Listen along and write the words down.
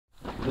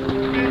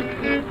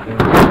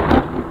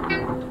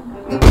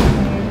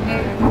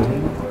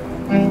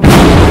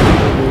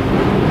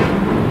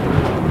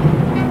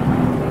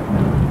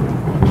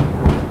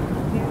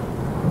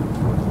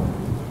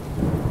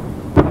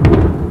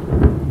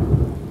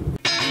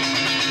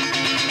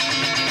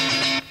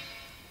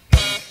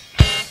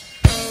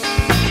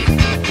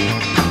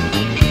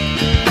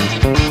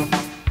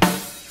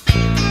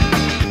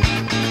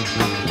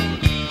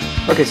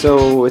Okay,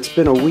 so it's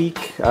been a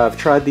week. I've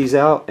tried these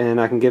out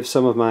and I can give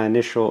some of my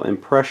initial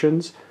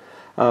impressions.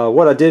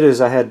 What I did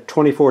is I had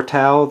 24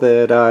 tau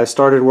that I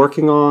started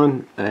working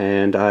on,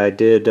 and I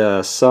did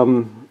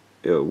some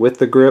with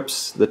the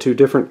grips, the two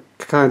different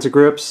kinds of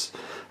grips,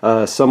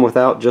 some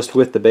without, just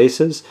with the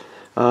bases.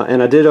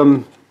 And I did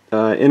them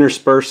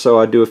interspersed, so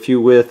I do a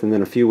few with and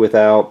then a few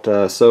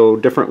without, so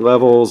different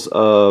levels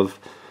of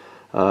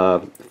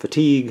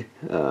fatigue,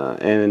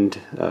 and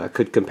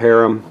could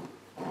compare them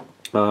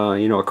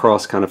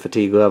across kind of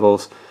fatigue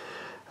levels.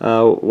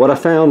 What I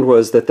found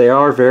was that they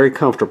are very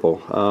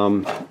comfortable.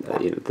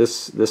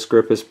 This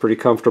grip is pretty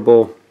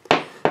comfortable,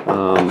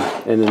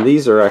 and then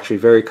these are actually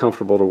very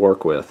comfortable to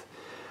work with.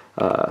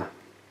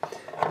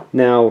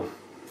 Now,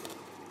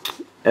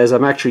 as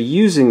I'm actually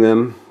using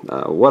them,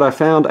 what I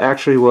found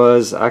actually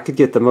was I could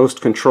get the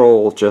most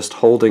control just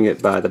holding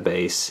it by the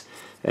base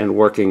and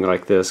working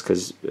like this,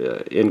 because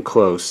in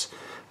close.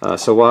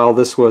 So while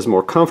this was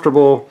more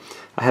comfortable,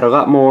 I had a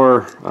lot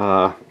more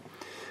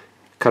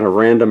kind of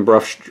random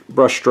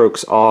brush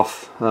strokes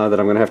off that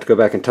I'm going to have to go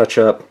back and touch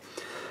up.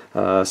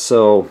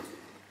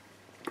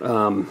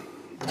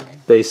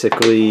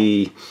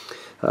 Basically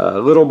a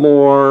little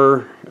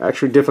more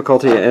actually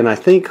difficulty, and I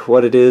think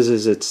what it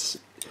is it's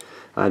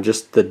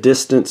just the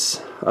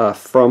distance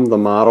from the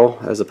model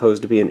as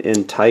opposed to being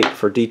in tight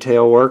for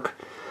detail work.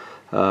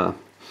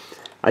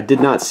 I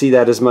did not see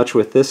that as much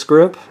with this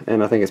grip,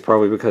 and I think it's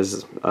probably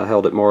because I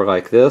held it more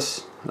like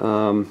this.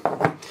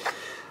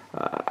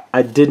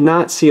 I did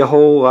not see a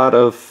whole lot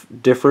of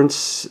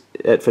difference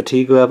at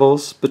fatigue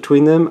levels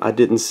between them. I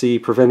didn't see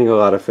preventing a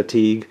lot of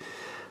fatigue.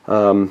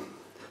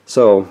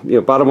 So,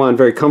 bottom line,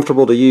 very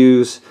comfortable to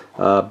use,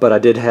 but I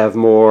did have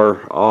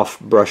more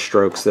off brush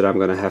strokes that I'm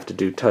going to have to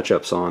do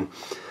touch-ups on.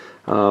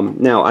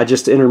 Now, I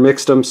just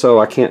intermixed them, so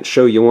I can't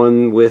show you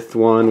one with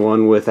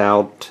one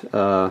without.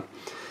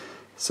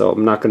 So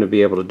I'm not going to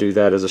be able to do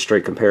that as a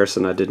straight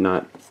comparison. I did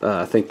not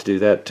think to do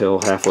that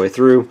till halfway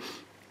through.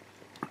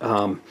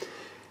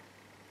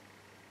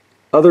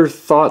 Other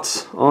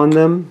thoughts on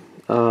them?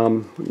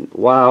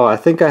 Wow, I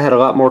think I had a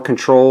lot more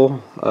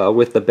control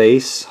with the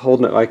base,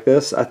 holding it like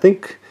this. I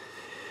think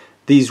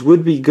these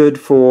would be good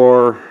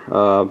for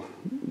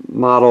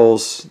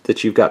models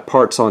that you've got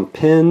parts on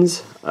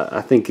pins.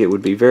 I think it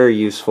would be very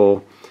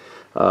useful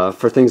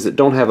for things that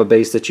don't have a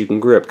base that you can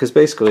grip, because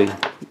basically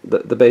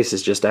the base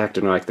is just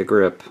acting like the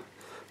grip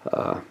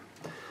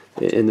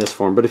in this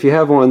form. But if you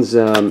have ones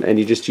and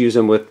you just use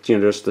them with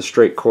just the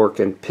straight cork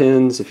and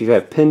pins, if you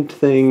have pinned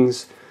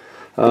things,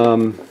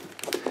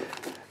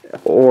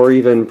 or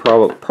even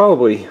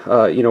probably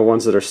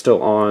ones that are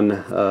still on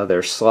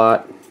their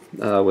slot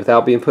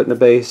without being put in a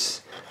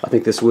base, I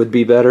think this would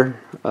be better.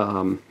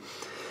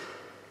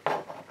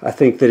 I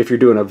think that if you're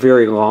doing a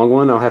very long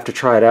one, I'll have to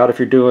try it out. If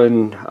you're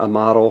doing a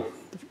model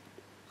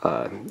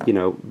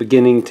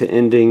beginning to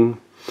ending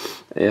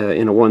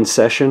in a one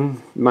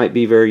session, might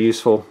be very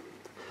useful.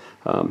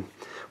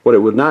 What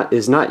it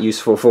is not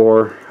useful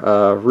for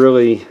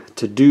really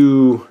to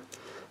do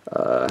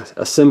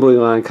assembly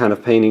line kind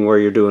of painting where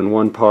you're doing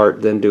one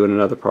part then doing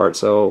another part.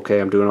 So okay,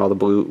 I'm doing all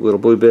the little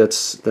blue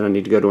bits, then I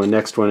need to go to a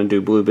next one and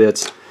do blue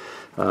bits.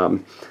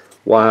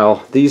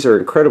 While these are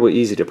incredibly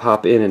easy to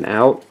pop in and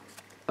out,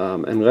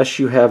 unless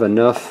you have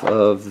enough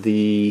of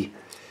the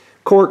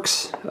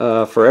corks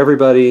for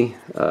everybody,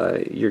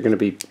 you're going to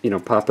be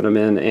popping them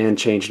in and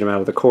changing them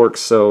out of the corks,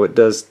 so it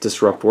does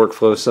disrupt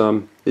workflow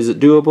some. Is it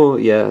doable?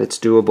 Yeah, it's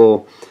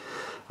doable.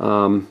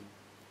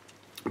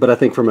 But I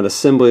think from an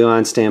assembly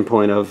line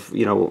standpoint of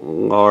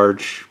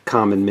large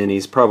common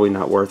minis, probably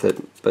not worth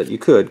it. But you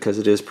could, because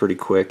it is pretty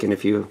quick. And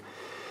if you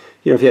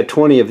if you had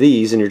 20 of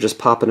these and you're just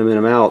popping them in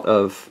and out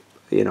of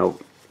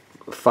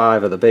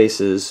 5 of the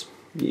bases,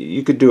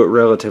 you could do it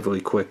relatively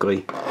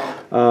quickly.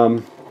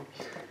 And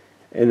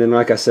then,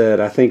 like I said,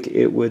 I think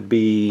it would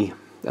be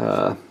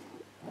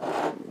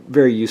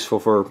very useful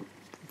for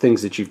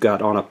things that you've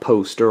got on a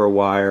post or a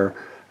wire,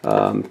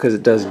 because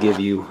it does give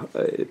you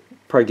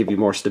probably give you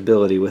more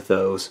stability with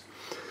those.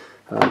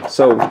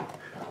 So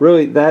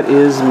really, that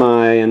is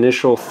my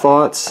initial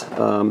thoughts.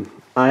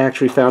 I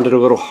actually found it a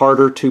little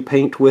harder to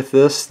paint with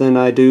this than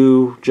I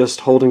do just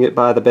holding it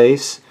by the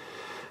base,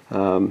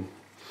 and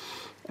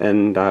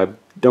I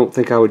don't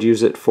think I would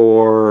use it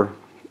for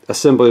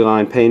assembly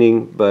line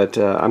painting, but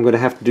I'm going to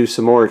have to do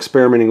some more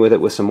experimenting with it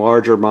with some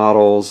larger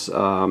models,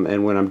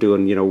 and when I'm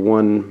doing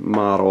one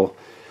model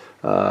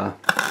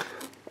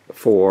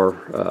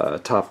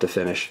for top to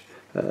finish.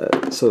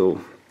 So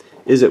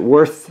is it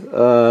worth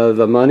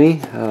the money?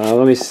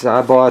 Let me see.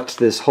 I bought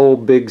this whole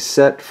big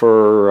set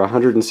for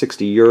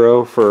 160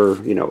 euro for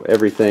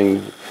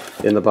everything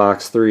in the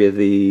box. 3 of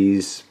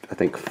these, I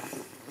think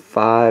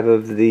 5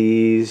 of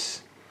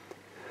these,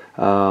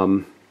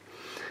 and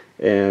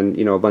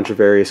a bunch of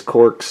various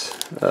corks,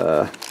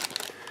 but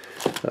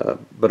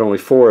only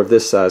 4 of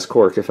this size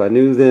cork. If I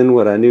knew then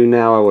what I knew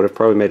now, I would have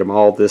probably made them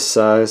all this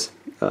size.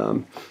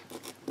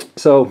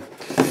 So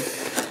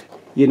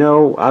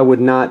I would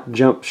not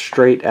jump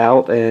straight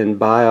out and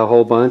buy a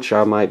whole bunch.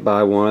 I might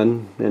buy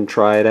one and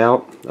try it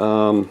out.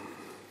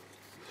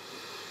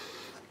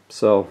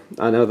 So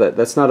I know that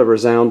that's not a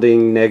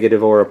resounding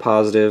negative or a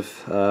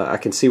positive. I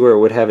can see where it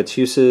would have its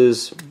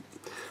uses,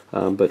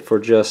 but for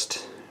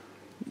just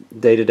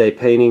day-to-day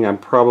painting, I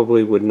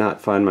probably would not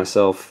find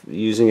myself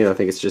using it. I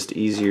think it's just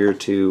easier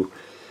to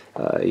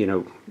you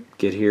know,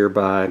 get here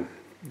by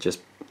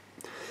just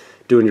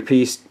doing your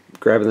piece,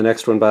 grabbing the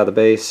next one by the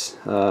base,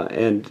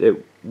 and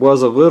it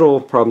was a little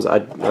problems.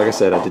 Like I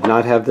said, I did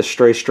not have the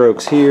stray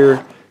strokes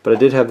here, but I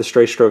did have the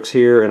stray strokes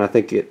here, and I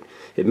think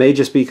it may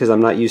just be because I'm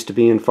not used to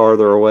being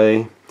farther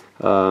away.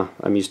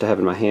 I'm used to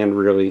having my hand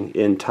really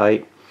in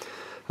tight.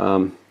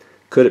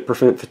 Could it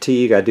prevent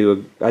fatigue? I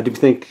do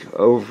think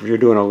if you're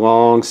doing a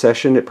long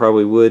session, it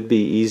probably would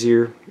be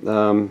easier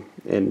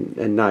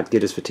and not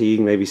get as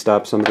fatigued, maybe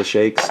stop some of the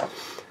shakes.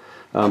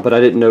 But I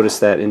didn't notice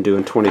that in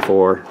doing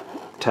 24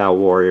 towel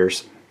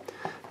warriors.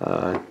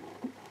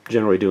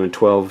 Generally doing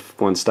 12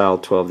 one style,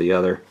 12 the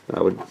other.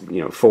 I would,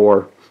 you know,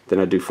 4, then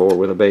I'd do 4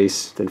 with a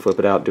base, then flip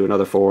it out, do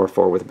another 4,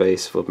 4 with a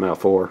base, flip them out,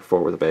 4,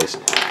 4 with a base.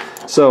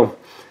 So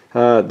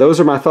those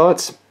are my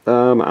thoughts.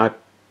 I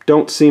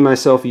don't see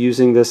myself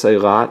using this a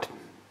lot.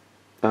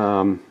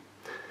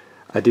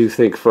 I do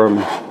think from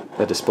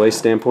a display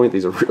standpoint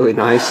these are really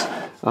nice,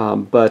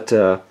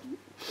 but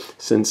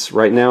since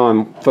right now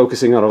I'm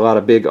focusing on a lot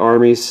of big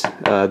armies,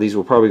 these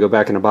will probably go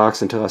back in a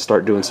box until I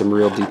start doing some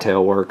real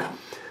detail work,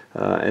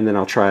 and then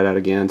I'll try it out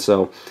again.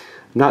 So I'm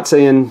not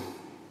saying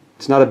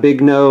it's not a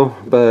big no,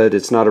 but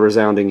it's not a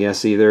resounding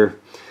yes either.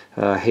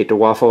 Hate to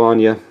waffle on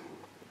you,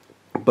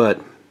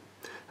 but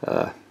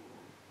I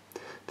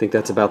think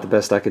that's about the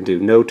best I can do.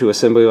 No to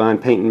assembly line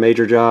painting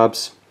major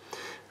jobs.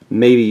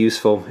 Maybe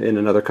useful in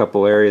another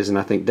couple areas, and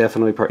I think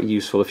definitely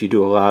useful if you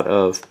do a lot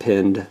of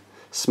pinned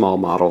small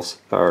models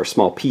or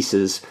small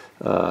pieces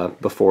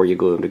before you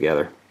glue them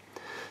together.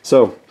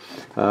 So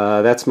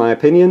that's my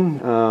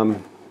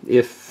opinion.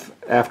 If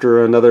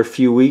after another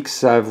few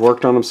weeks I've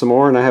worked on them some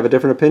more and I have a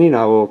different opinion,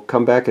 I will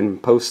come back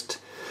and post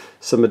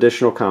some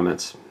additional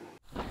comments.